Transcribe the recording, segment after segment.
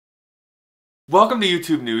Welcome to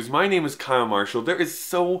YouTube News. My name is Kyle Marshall. There is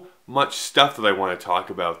so much stuff that I want to talk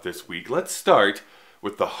about this week. Let's start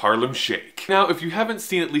with the Harlem Shake. Now, if you haven't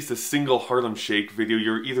seen at least a single Harlem Shake video,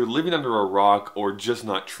 you're either living under a rock or just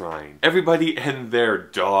not trying. Everybody and their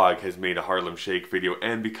dog has made a Harlem Shake video,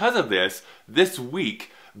 and because of this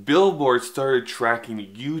week, Billboard started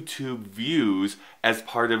tracking YouTube views as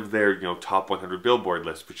part of their, top 100 Billboard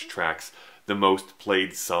list, which tracks the most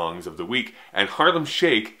played songs of the week. And Harlem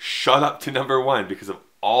Shake shot up to #1 because of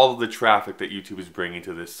all of the traffic that YouTube is bringing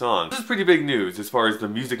to this song. This is pretty big news as far as the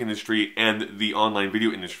music industry and the online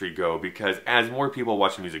video industry go, because as more people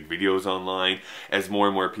watch music videos online, as more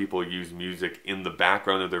and more people use music in the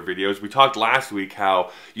background of their videos, we talked last week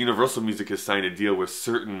how Universal Music has signed a deal with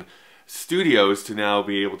certain studios to now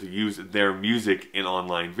be able to use their music in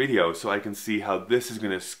online videos. So I can see how this is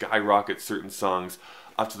going to skyrocket certain songs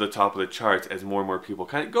up to the top of the charts as more and more people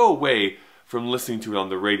kind of go away from listening to it on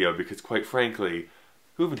the radio, because quite frankly,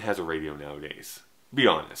 who even has a radio nowadays? Be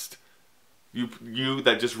honest. You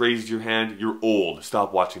that just raised your hand, you're old.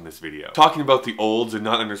 Stop watching this video. Talking about the olds and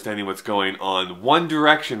not understanding what's going on, One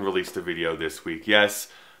Direction released a video this week. Yes,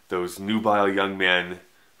 those nubile young men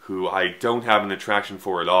who I don't have an attraction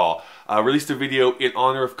for at all, released a video in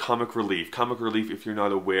honor of Comic Relief. Comic Relief, if you're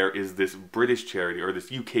not aware, is this British charity, or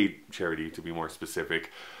this UK charity to be more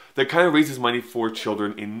specific, that kind of raises money for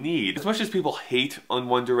children in need. As much as people hate on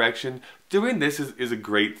One Direction, doing this is a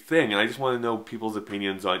great thing, and I just want to know people's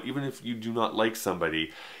opinions on, even if you do not like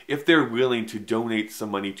somebody, if they're willing to donate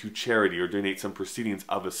some money to charity or donate some proceedings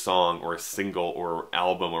of a song or a single or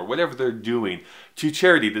album or whatever they're doing to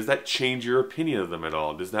charity, does that change your opinion of them at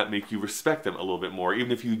all? Does that make you respect them a little bit more,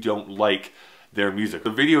 even if you don't like their music? The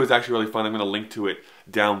video is actually really fun. I'm going to link to it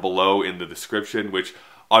down below in the description, which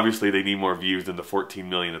obviously they need more views than the 14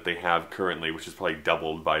 million that they have currently, which is probably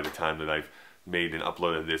doubled by the time that I've made and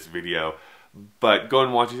uploaded this video. But go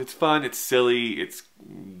and watch it. It's fun, it's silly, it's,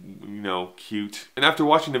 cute. And after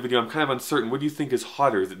watching the video, I'm kind of uncertain. What do you think is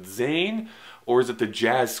hotter? Is it Zayn or is it the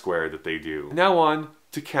jazz square that they do? Now on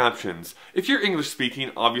to captions. If you're English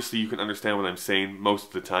speaking, obviously you can understand what I'm saying most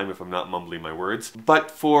of the time if I'm not mumbling my words. But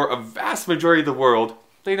for a vast majority of the world,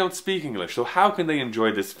 they don't speak English, so how can they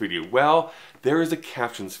enjoy this video? Well, there is a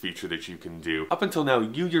captions feature that you can do. Up until now,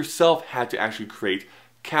 you yourself had to actually create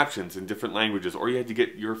captions in different languages, or you had to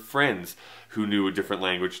get your friends who knew a different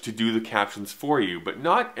language to do the captions for you, but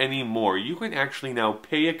not anymore. You can actually now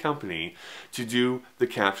pay a company to do the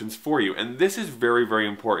captions for you, and this is very, very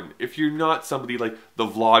important. If you're not somebody like the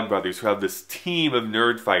Vlogbrothers who have this team of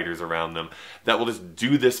nerd fighters around them that will just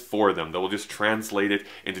do this for them, that will just translate it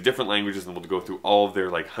into different languages and will go through all of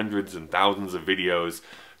their hundreds and thousands of videos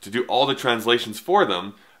to do all the translations for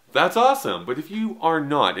them, that's awesome. But if you are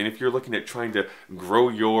not, and if you're looking at trying to grow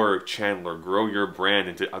your channel or grow your brand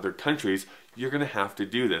into other countries, you're going to have to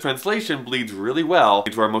do this. Translation bleeds really well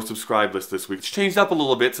into our most subscribed list this week. It's changed up a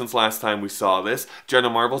little bit since last time we saw this. Jenna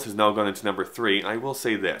Marbles has now gone into #3, and I will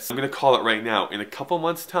say this. I'm going to call it right now. In a couple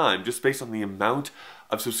months' time, just based on the amount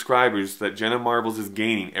of subscribers that Jenna Marbles is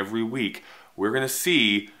gaining every week, we're going to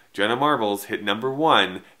see Jenna Marbles hit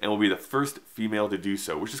 #1 and will be the first female to do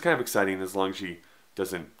so, which is kind of exciting as long as she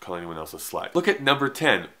doesn't call anyone else a slut. Look at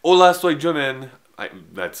 #10. Hola, soy Jumin.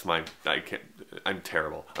 I'm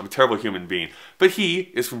terrible. I'm a terrible human being. But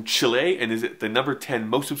he is from Chile and is the #10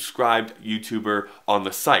 most subscribed YouTuber on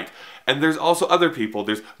the site. And there's also other people.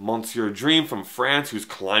 There's Monsieur Dream from France, who's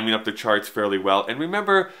climbing up the charts fairly well. And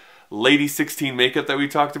remember Lady 16 Makeup that we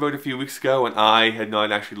talked about a few weeks ago, and I had not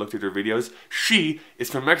actually looked at her videos? She is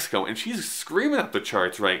from Mexico, and she's screaming up the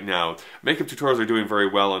charts right now. Makeup tutorials are doing very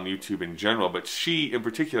well on YouTube in general, but she in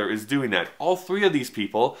particular is doing that. All three of these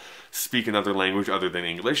people speak another language other than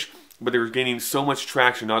English, but they're gaining so much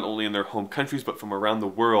traction not only in their home countries, but from around the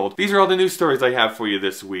world. These are all the news stories I have for you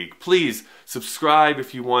this week. Please subscribe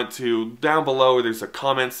if you want to. Down below, there's a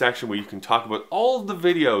comment section where you can talk about all of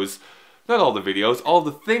the videos, not all the videos, all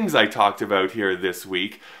the things I talked about here this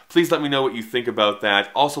week. Please let me know what you think about that.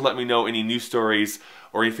 Also let me know any news stories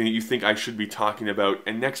or anything that you think I should be talking about.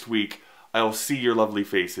 And next week, I'll see your lovely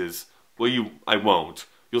faces. Well, I won't.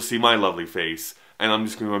 You'll see my lovely face. And I'm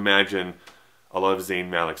just going to imagine a lot of Zayn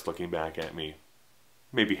Malik's looking back at me.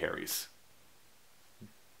 Maybe Harry's.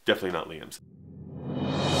 Definitely not Liam's.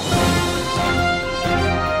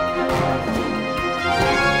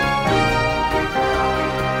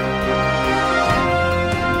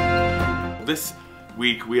 This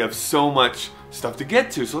week we have so much stuff to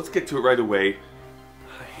get to, so let's get to it right away.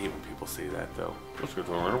 I hate when people say that though. Let's get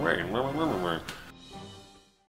to it right away.